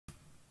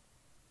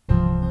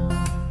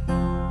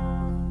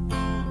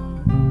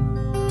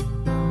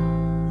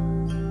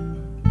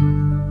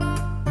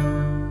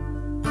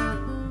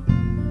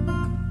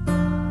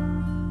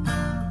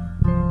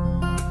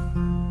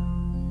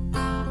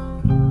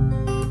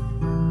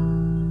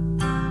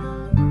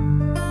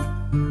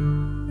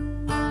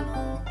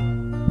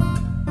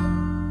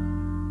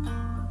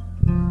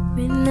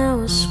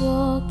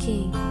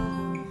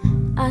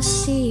thinking I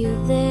see you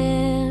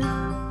there,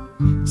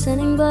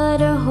 standing by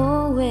the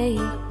hallway,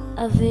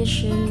 a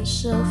vision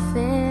so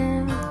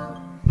fair.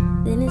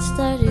 Then it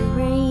started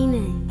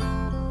raining,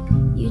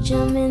 you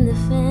jump in the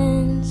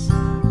fence,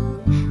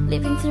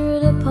 leaping through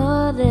the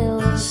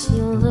puddles,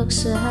 you look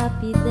so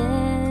happy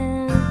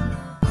there.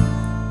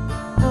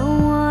 I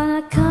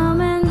wanna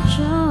come and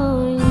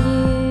join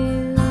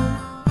you,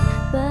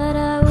 but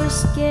I was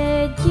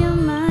scared you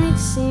might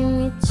see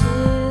me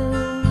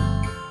too.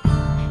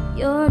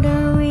 You're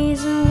the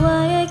reason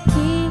why I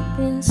keep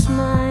on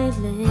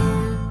smiling.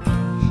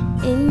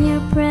 In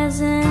your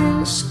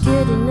presence,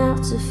 good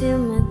enough to fill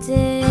my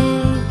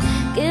day.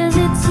 'Cause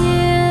it's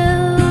you,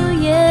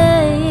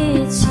 yeah,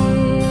 it's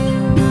you.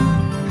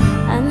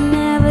 I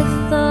never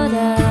thought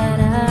that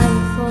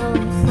I'd fall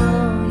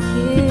for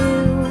you.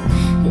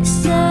 This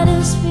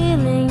saddest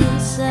feeling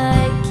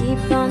inside keep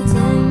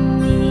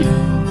haunting me.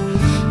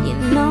 You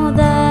know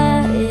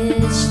that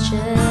it's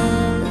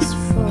just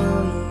for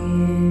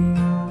you.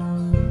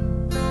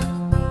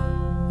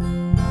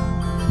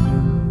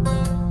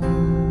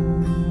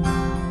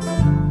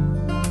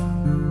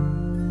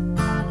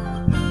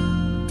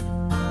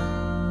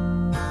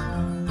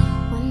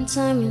 One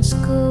time in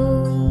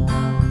school,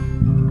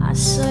 I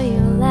saw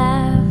you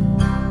laugh.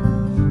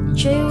 The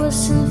joy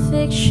was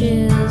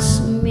infectious,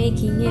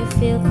 making you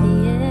feel the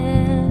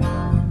air.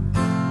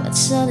 But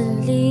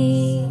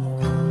suddenly,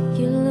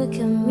 you look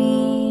at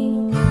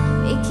me,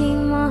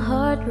 making my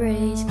heart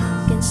race.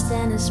 Can't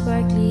stand the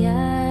sparkly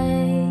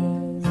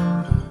eyes.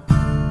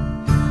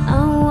 I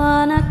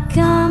wanna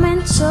come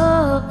and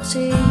talk to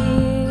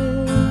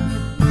you,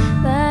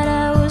 but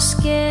I was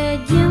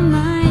scared you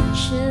might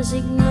just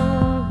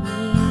ignore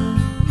me.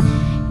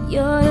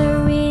 You're the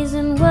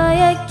reason why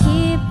I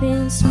keep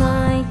on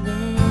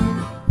smiling.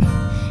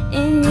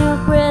 In your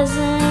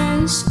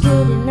presence,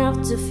 good enough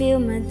to fill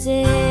my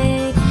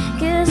day.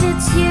 'Cause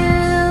it's you,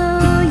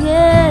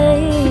 yeah,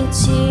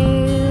 it's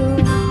you.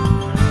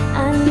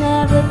 I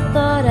never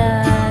thought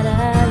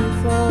I'd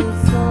fall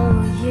for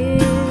you.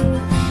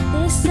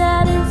 This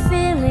sudden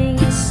feeling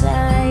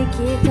inside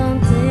keep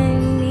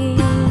haunting me.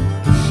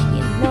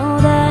 You know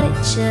that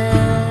it's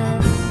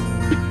just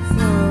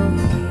for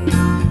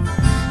you.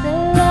 La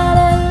la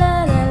la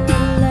la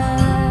la la.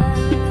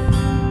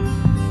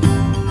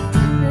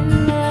 La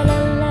la la la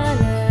la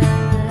la.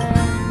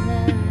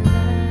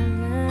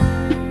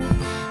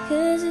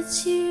 'Cause it's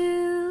you,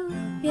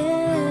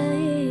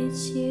 yeah,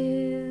 it's you.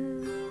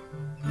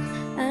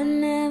 I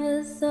never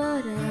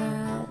thought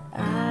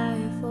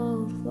I'd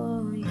fall for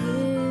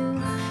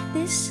you.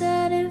 This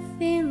sudden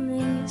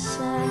feeling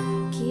inside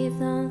keep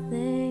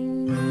haunting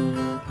me.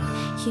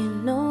 You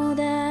know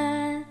that